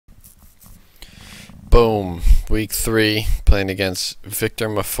Boom. Week 3, playing against Victor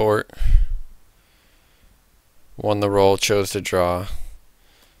Mafort. Won the roll, chose to draw.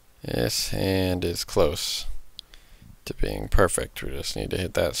 This hand is close to being perfect. We just need to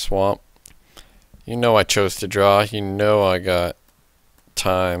hit that swamp. You know I chose to draw. You know I got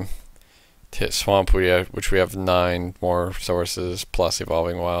time to hit swamp, which we have 9 more sources plus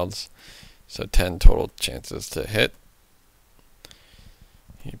evolving wilds. So 10 total chances to hit.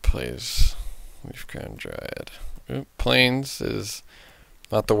 He plays Leafcrown Dryad. Plains is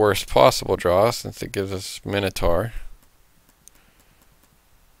not the worst possible draw since it gives us Minotaur.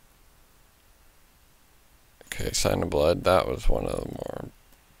 Okay, Sign of Blood. That was one of the more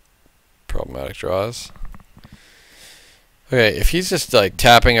problematic draws. Okay, if he's just like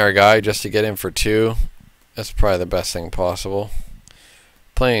tapping our guy just to get in for 2, that's probably the best thing possible.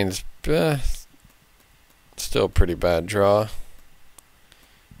 Plains, still a pretty bad draw.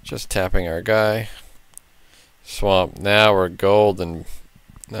 Just tapping our guy. Swamp. Now we're golden.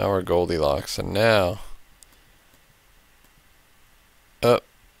 Now we're Goldilocks. And now, up,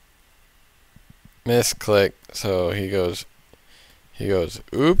 misclick. So he goes.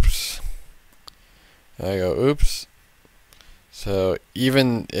 Oops. I go. Oops. So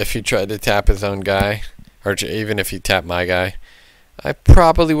even if he tried to tap his own guy, or even if he tapped my guy, I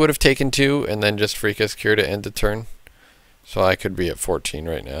probably would have taken 2 and then just Freakus Cure to end the turn. So I could be at 14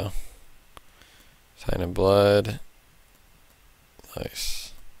 right now. Sign of Blood.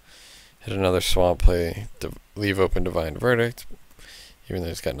 Nice. Hit another swamp play. Leave open Divine Verdict. Even though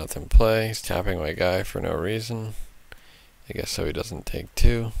he's got nothing in play. He's tapping my guy for no reason. I guess so he doesn't take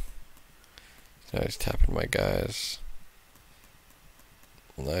 2. Now he's tapping my guys.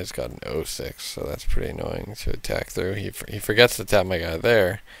 Now he's got an 06, so that's pretty annoying to attack through. He forgets to tap my guy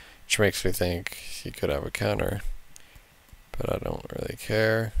there, which makes me think he could have a counter. But I don't really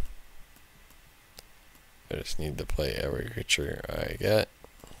care. I just need to play every creature I get.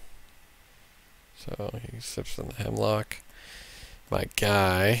 So he sips in the Hemlock. My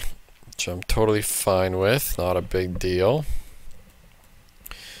guy, which I'm totally fine with, not a big deal.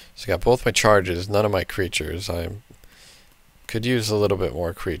 So I got both my charges, none of my creatures. I could use a little bit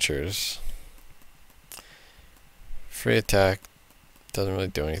more creatures. Free attack doesn't really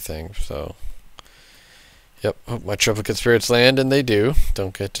do anything, so. Yep, hope my Triplicate Spirits land, and they do.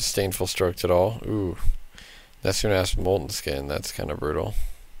 Don't get Disdainful Stroked at all. Ooh. Neptune Asp Molten Skin, that's kind of brutal.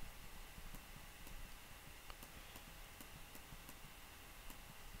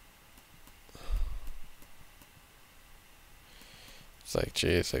 It's like,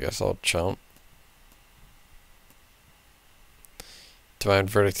 geez, I guess I'll chump. Divine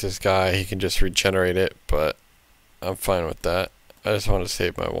Verdict this guy, he can just regenerate it, but I'm fine with that. I just want to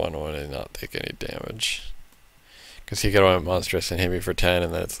save my 1/1 and not take any damage. Because he could run Monstrous and hit me for 10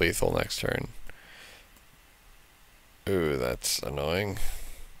 and then it's lethal next turn. Ooh, that's annoying.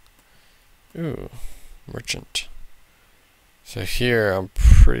 Ooh, Merchant. So here I'm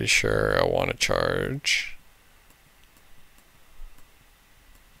pretty sure I want to charge.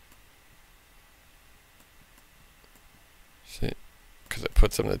 See, because it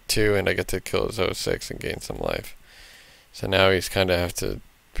puts him to 2 and I get to kill his 06 and gain some life. So now he's kind of have to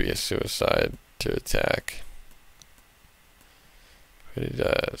be a suicide to attack. But he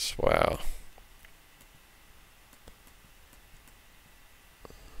does. Wow.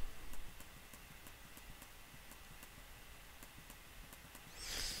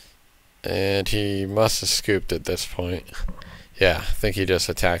 And he must have scooped at this point. Yeah, I think he just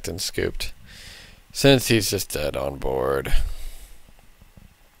attacked and scooped. Since he's just dead on board.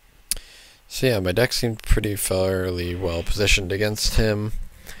 So yeah, my deck seemed pretty fairly well positioned against him.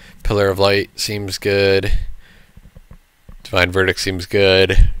 Pillar of Light seems good. Divine Verdict seems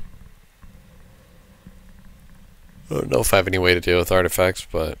good. I don't know if I have any way to deal with artifacts,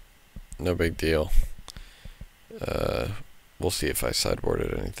 but no big deal. We'll see if I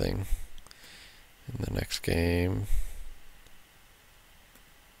sideboarded anything in the next game.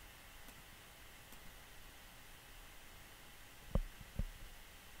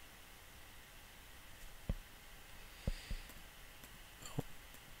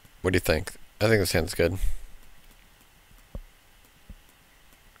 What do you think? I think this hand's good.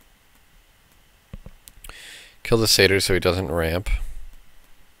 Kill the Satyr so he doesn't ramp.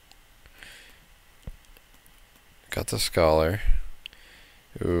 Got the Scholar.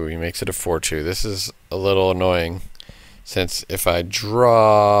 Ooh, he makes it a 4/2. This is a little annoying, since if I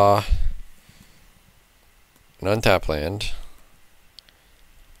draw an untap land.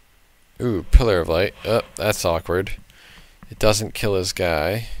 Ooh, Pillar of Light. Oh, that's awkward. It doesn't kill his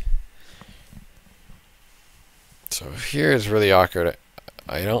guy. So here is really awkward.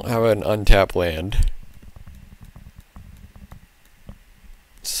 I don't have an untapped land.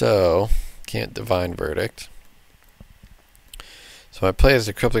 So, can't Divine Verdict. So my play is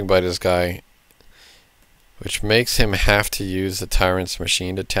the Crippling Bite this guy, which makes him have to use the Tyrant's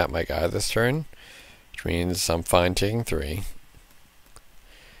Machine to tap my guy this turn, which means I'm fine taking 3.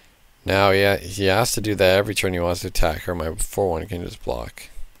 Now he has to do that every turn he wants to attack, or my 4/1 can just block.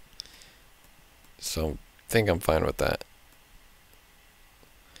 So I think I'm fine with that.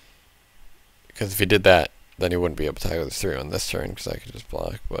 Because if he did that, then he wouldn't be able to attack with his 3 on this turn, because I could just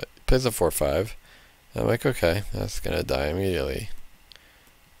block. But he plays a 4/5. I'm like, okay, that's gonna die immediately.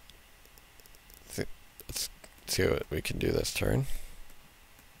 Let's see what we can do this turn.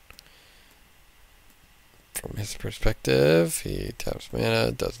 From his perspective, he taps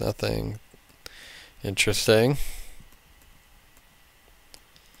mana, does nothing. Interesting.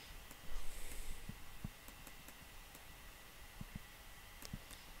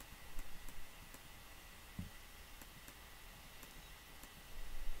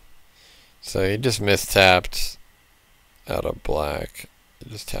 So he just mistapped out of black. He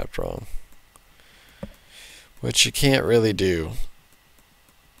just tapped wrong. Which you can't really do.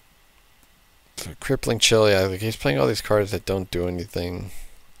 So Crippling Chill, yeah, like he's playing all these cards that don't do anything.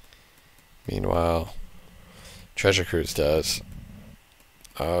 Meanwhile, Treasure Cruise does.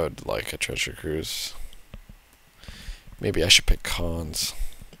 I would like a Treasure Cruise. Maybe I should pick Cons.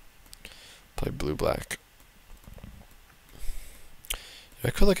 Play blue-black. I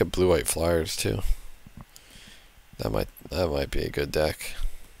could look at blue-white Flyers too. That might be a good deck.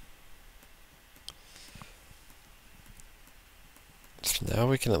 So now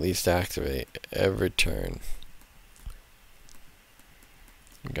we can at least activate every turn.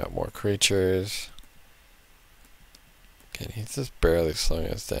 We got more creatures. Okay, he's just barely slowing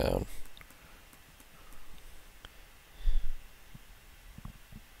us down.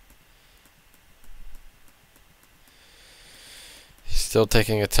 He's still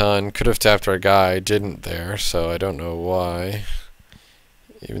taking a ton. Could have tapped our guy, didn't there, so I don't know why.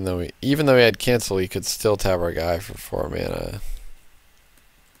 Even though he had cancel, he could still tap our guy for 4 mana.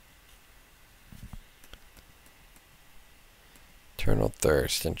 Eternal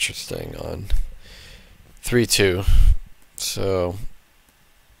Thirst, interesting, on 3/2. So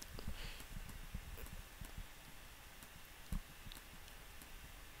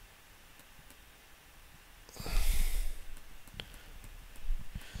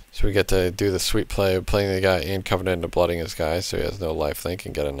we get to do the sweet play of playing the guy and Covenant into blooding his guy, so he has no lifelink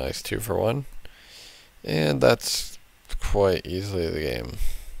and get a nice 2-for-1. And that's quite easily the game.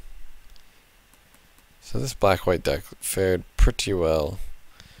 So this black-white deck fared pretty well.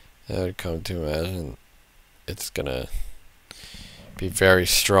 I would come to imagine it's gonna be very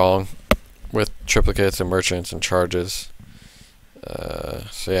strong with triplicates and merchants and charges.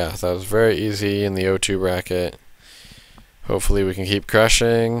 So yeah, that was very easy in the O2 bracket. Hopefully we can keep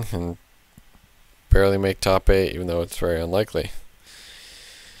crushing and barely make top 8, even though it's very unlikely.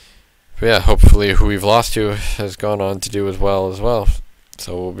 But yeah, hopefully who we've lost to has gone on to do as well.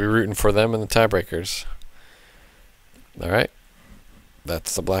 So we'll be rooting for them in the tiebreakers. Alright,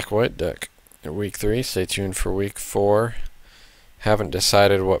 that's the black-white deck. In week 3, stay tuned for week 4. Haven't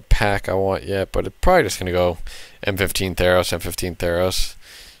decided what pack I want yet, but it's probably just going to go M15 Theros, M15 Theros.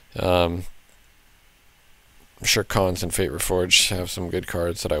 I'm sure Cons and Fate Reforged have some good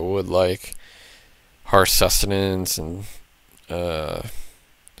cards that I would like. Harsh Sustenance and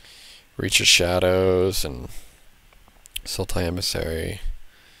Reach of Shadows and Sultai Emissary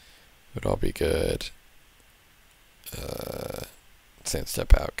would all be good.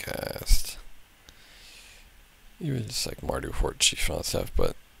 Sandstep Outcast. Even just like Mardu Hort Chief and all that stuff,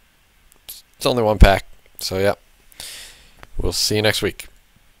 but it's only one pack. So yeah. We'll see you next week.